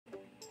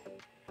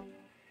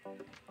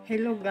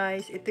Hello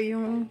guys, ito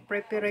yung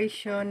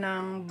preparation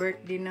ng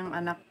birthday ng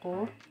anak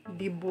ko,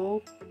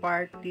 Dibo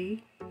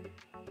party.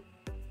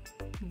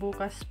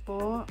 Bukas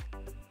po,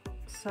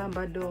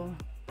 Sabado.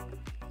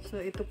 So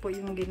ito po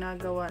yung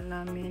ginagawa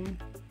namin.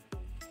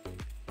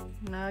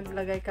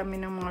 Naglagay kami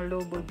ng mga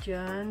logo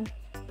dyan.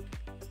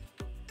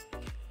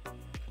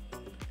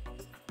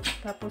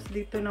 Tapos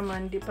dito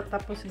naman, di pa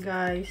tapos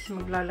guys,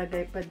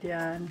 maglalagay pa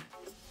dyan.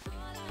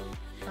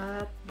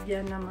 At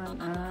dyan naman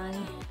ay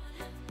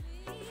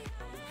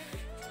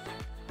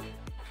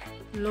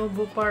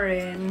logo pa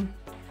rin.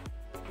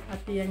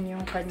 At yan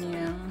yung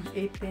kanyang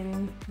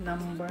 18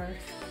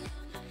 numbers.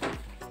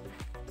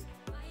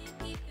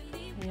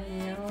 Yan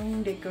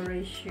yung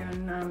decoration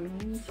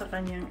namin sa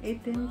kanyang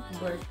 18th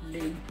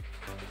birthday.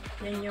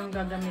 Yan yung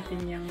gagamitin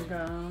niyang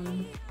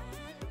gown.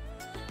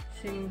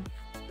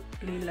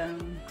 Simple lang.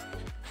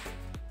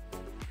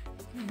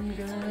 Yan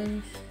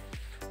guys.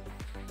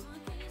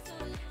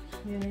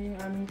 Yan yung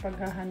aming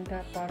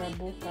paghahanda para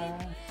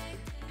bukas.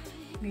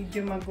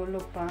 Medyo magulo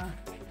pa.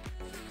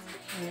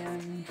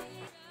 Ayan.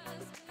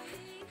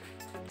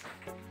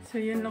 So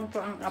yun lang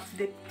po ang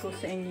update ko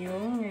sa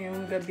inyo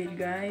ngayong gabi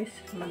guys.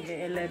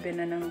 Mag-11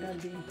 na ng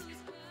gabi.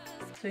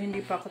 So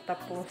hindi pa ako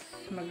tapos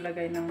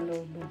maglagay ng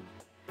logo.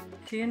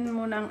 So yun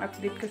muna ang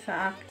update ko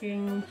sa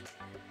aking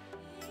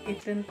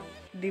 18th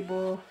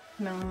dibo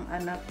ng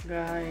anak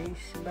guys.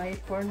 Bye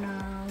for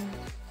now.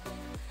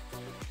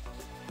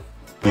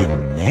 The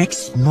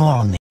next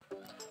morning.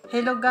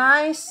 Hello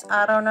guys,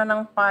 araw na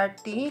ng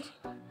party.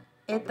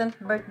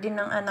 18th birthday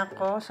ng anak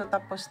ko. So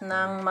tapos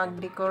nang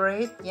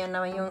mag-decorate. Yan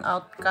na yung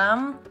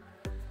outcome.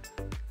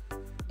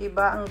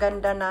 Diba? Ang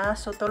ganda na.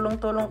 So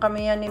tulong-tulong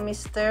kami yan ni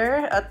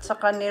Mr. at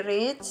saka ni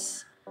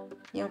Ritz.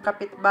 Yung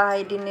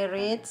kapitbahay din ni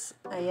Ritz.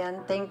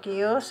 Ayan, thank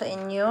you sa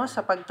inyo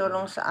sa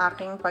pagtulong sa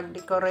aking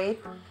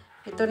pag-decorate.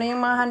 Ito na yung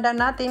mga handa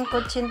natin.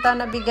 Kutsinta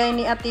na bigay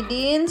ni Ate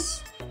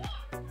Dins.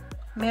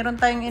 Meron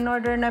tayong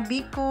in-order na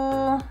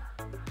biko.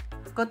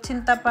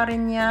 Kutsinta pa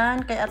rin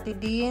yan kay Ate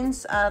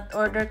Dins. At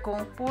order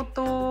kong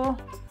puto.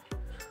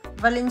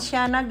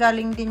 Valenciana,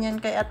 galing din yan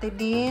kay Ate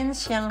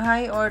Dins.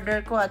 Shanghai, order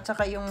ko at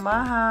saka yung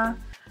maha.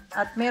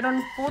 At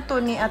meron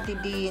puto ni Ate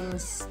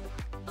Dins.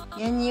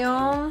 Yan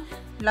yung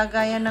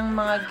lagayan ng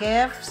mga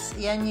gifts.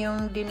 Yan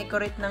yung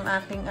dinecorate ng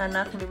aking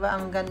anak. Diba?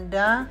 Ang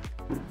ganda.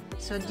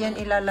 So, diyan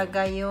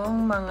ilalagay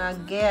yung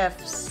mga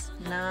gifts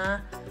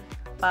na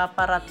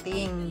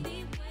paparating.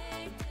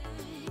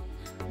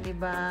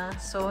 Diba?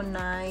 So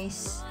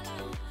nice.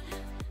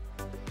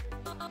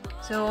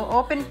 So,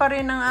 open pa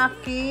rin ang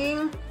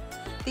aking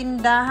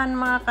tindahan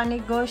mga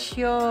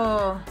kanegosyo.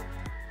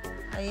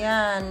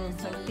 Ayan.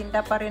 Nagtinda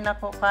pa rin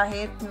ako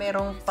kahit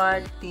merong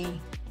party.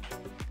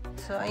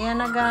 So, ayan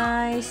na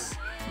guys.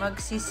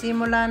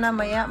 Magsisimula na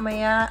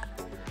maya-maya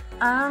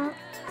ang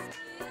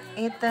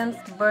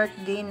 18th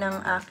birthday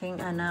ng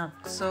aking anak.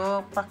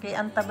 So,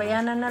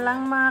 pakiantabayanan na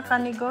lang mga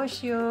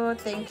kanegosyo.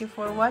 Thank you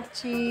for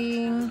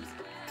watching.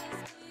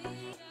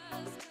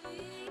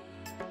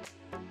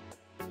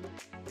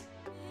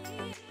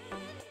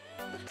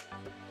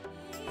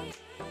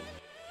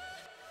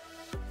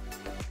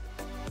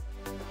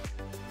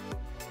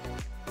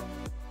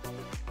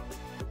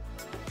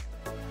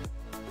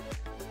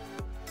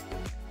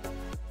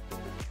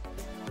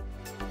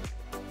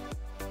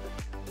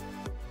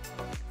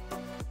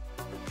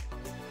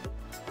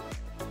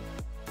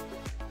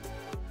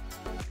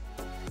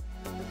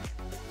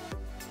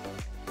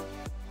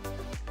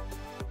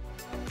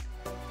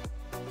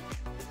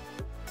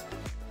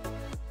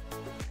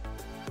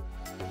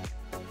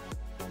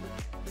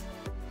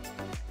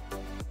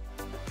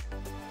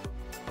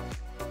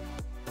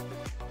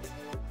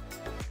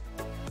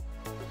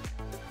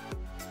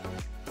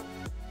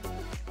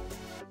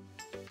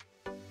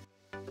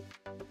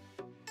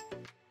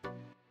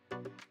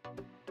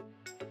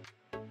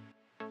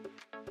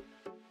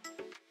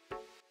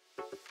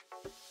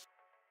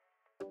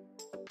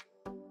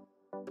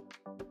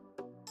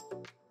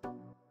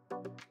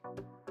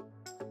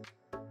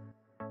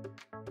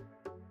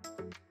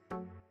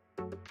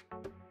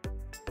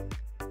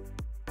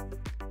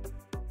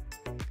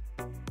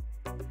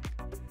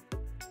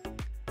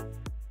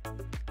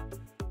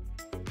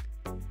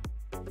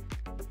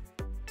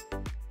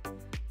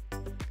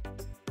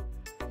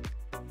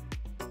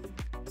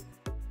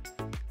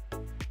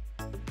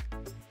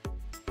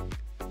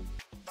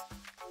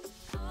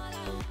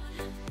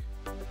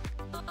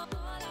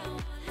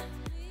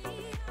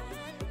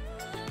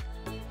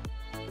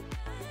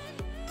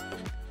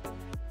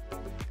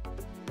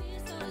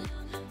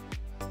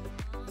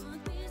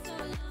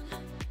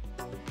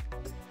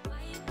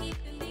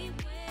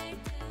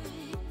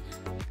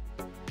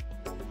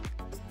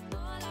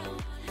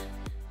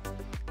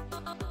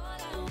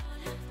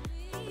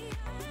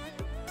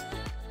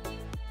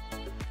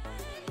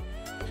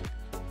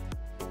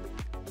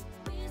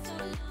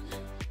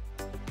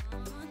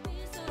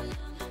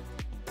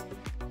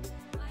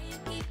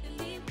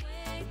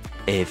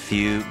 A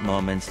few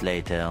moments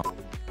later.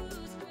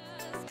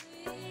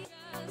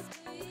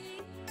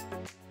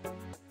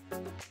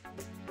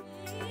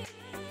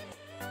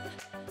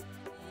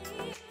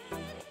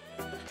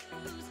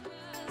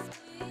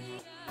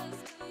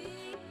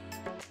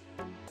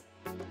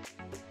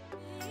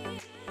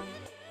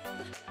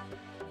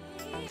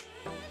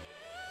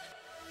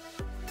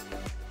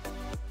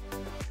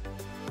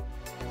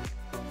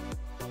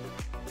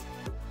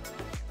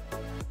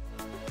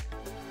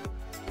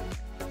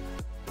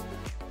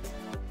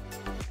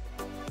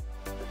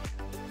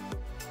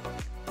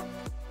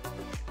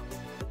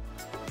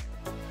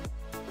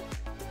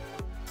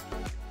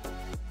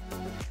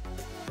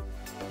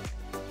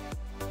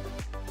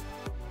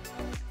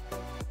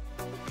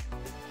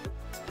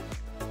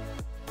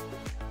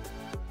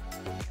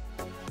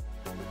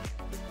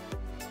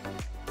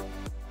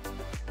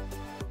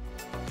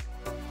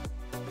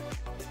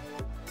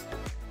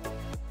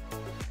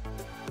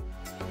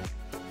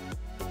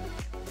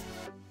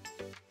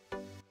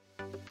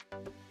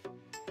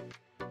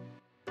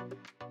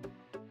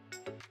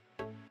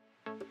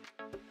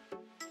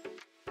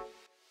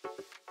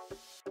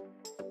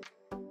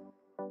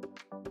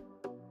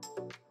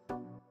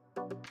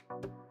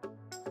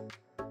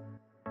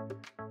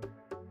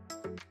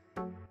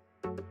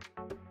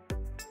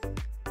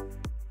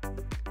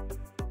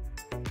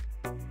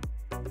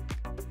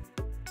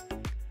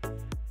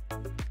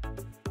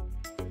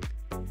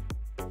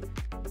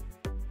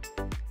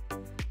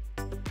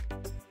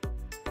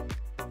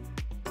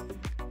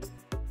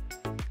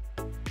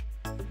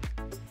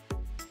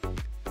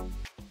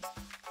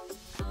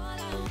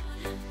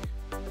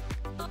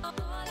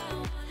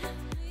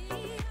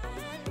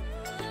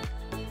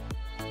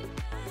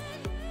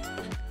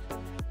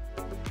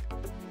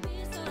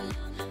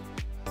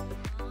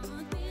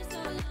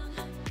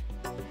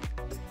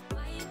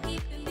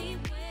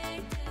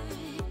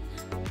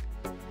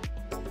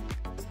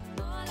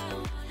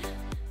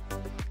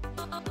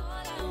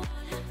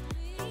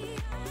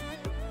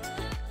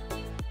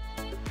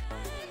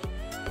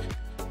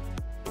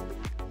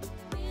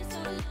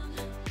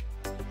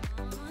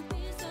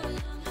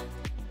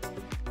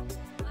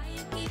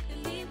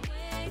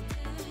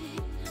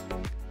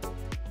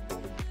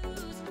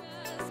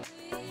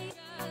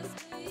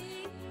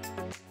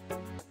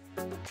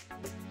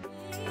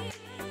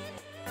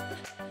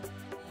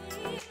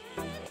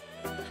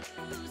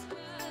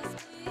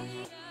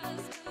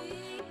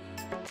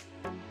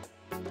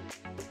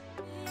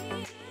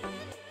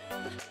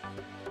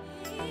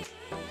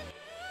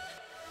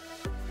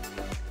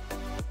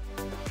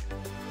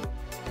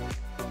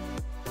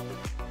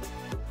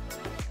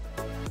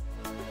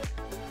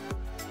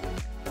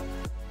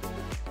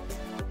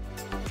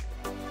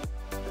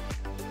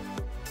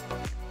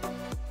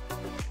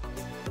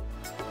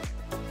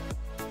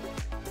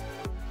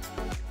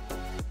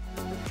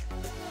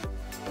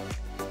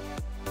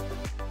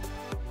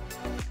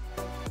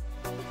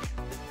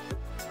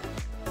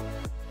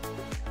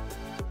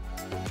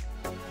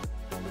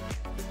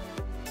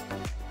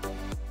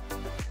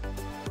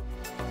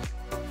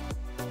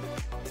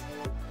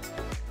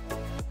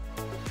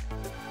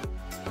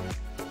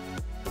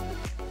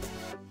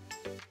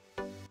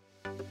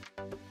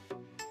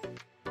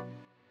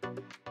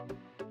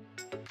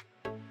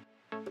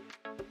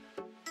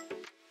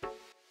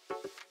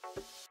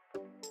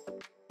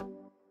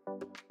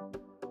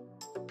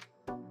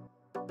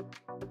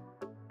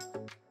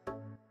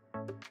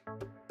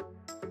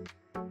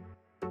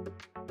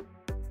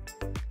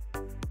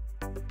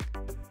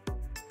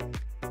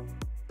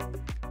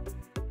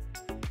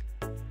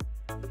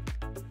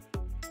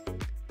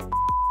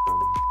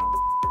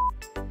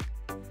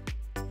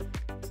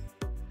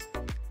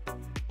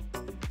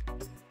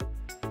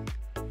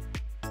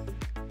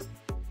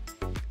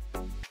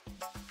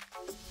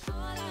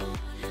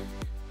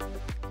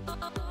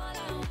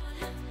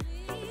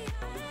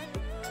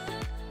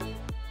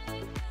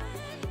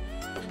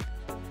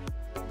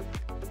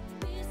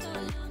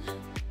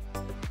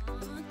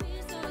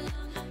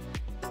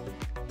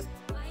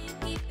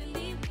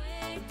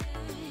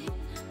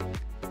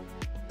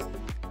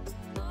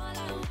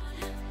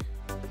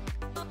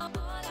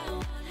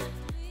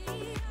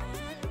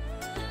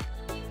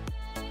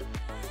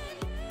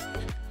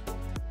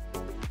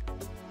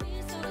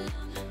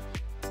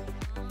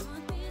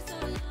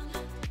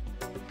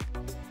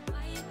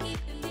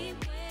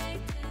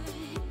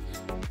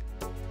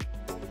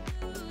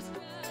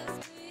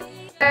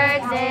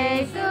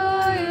 Birthday to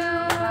you.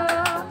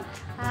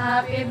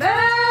 Happy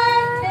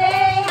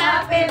birthday,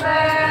 happy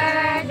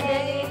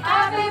birthday,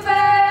 happy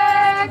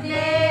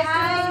birthday,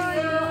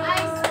 ISSY.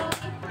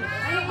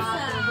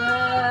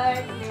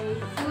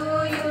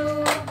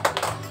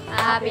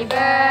 Happy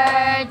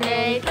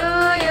birthday to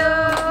you.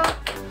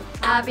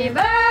 Happy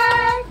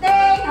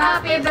birthday,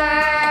 happy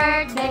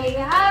birthday,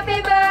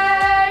 happy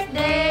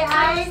birthday,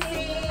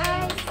 ISSY.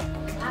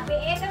 Happy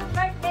 8th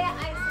birthday,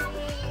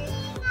 ISSY.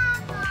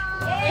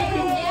 Yay!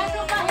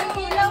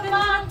 Ilaw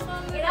pa.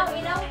 Ilaw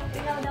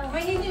daw.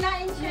 May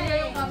hinilain siya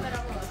eh.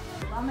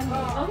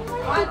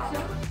 What?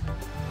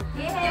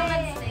 Yay!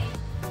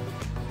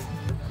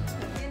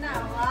 Yun na,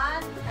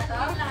 one.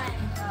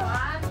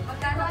 One.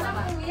 Magkano alam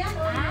kung yan?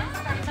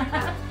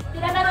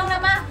 Tinatanong na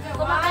ma,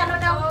 kung magkano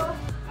daw.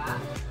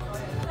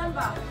 Alam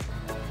ba?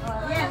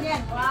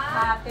 Yan.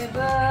 Happy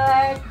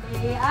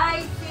birthday,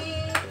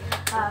 ISSY.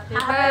 Happy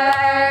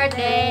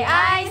Birthday,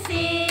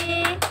 ISSY.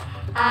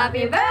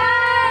 Happy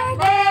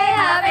birthday,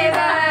 happy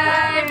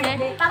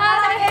birthday,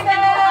 happy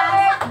birthday.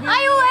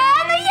 Ay,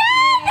 ano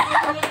yan?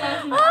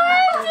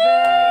 OMG!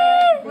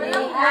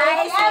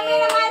 Amin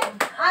naman.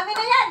 Amin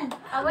na yan.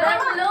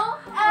 Walang blue?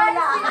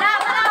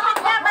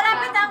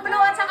 Malapit ang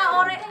blue at saka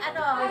orange,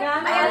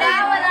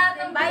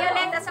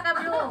 violet at saka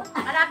blue.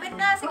 Malapit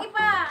na, sige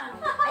pa.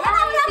 Ayan,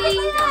 malapit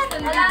na yan.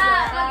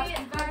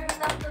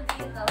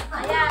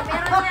 Ayan,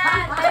 meron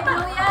yan. May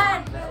blue yan.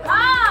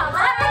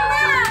 Malapit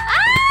na.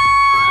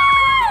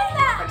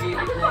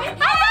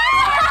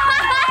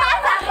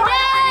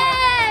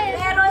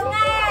 Meron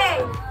na eh.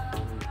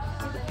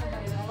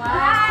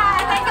 Wow.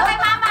 Thank you kay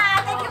Mama.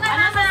 Thank you kay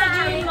Mama.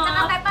 Tsaka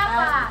kay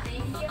Papa.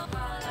 Thank you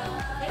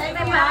kay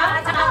Mama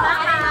at saka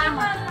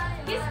Mama.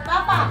 Kiss,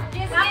 Papa.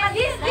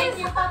 Thank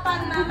you, Papa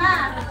and Mama.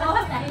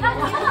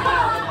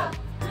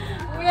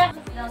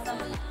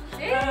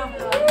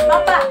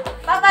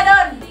 Papa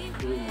doon.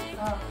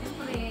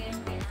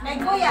 May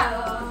kuya.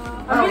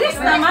 Mabilis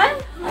naman.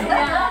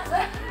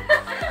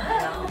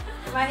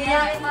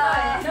 Mahihain mo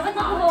eh. Dapat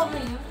makuha mo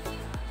yun.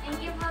 Thank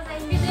you po sa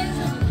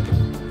invitation.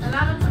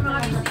 Salamat sa mga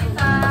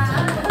bisita.